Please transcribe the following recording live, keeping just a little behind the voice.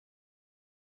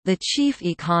The Chief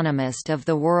Economist of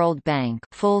the World Bank,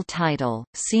 full title,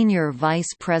 Senior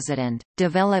Vice President,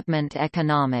 Development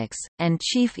Economics, and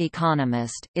Chief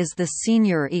Economist, is the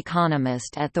senior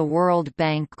economist at the World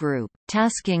Bank Group,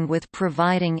 tasking with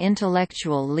providing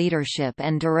intellectual leadership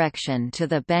and direction to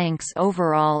the bank's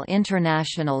overall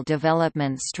international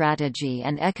development strategy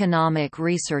and economic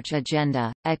research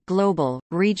agenda, at global,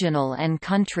 regional and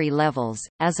country levels.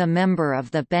 As a member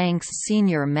of the bank's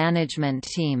senior management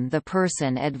team, the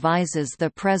person advises the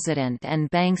President and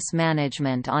bank's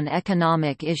management on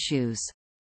economic issues.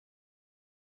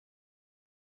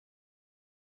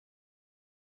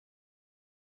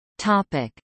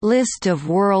 List of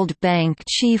World Bank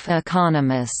Chief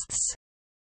Economists.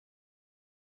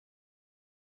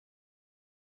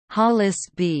 Hollis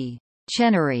B.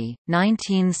 Chenery,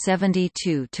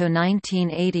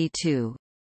 1972–1982.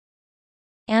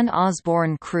 Ann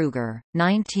Osborne Kruger,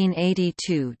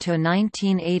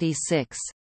 1982–1986.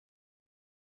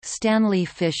 Stanley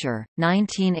Fisher,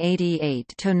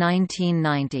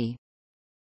 1988–1990.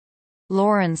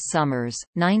 Lawrence Summers,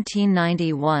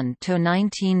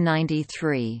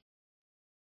 1991–1993.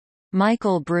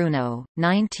 Michael Bruno,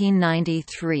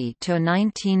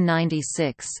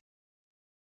 1993–1996.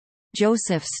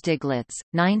 Joseph Stiglitz,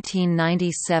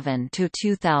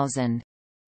 1997–2000.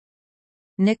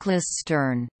 Nicholas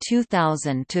Stern,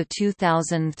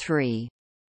 2000–2003.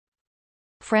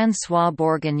 François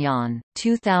Bourguignon,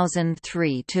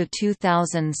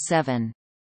 2003–2007.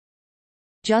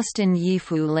 Justin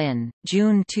Yifu Lin,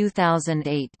 June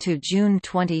 2008 to June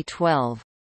 2012.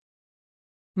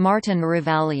 Martin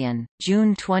Rivalian,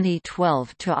 June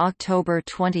 2012 to October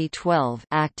 2012,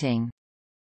 acting.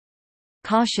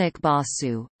 Kaushik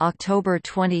Basu, October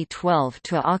 2012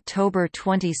 to October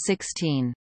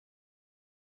 2016.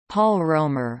 Paul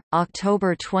Romer,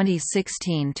 October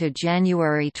 2016 to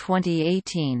January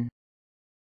 2018.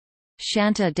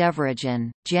 Shanta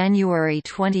Devarajan, January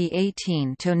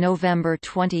 2018 to November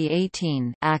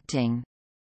 2018, acting.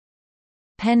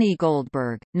 Penny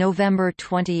Goldberg, November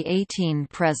 2018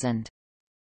 present.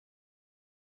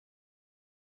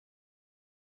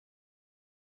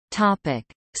 Topic.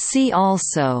 See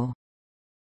also: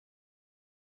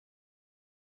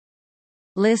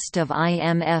 List of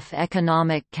IMF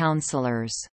economic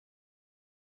counselors.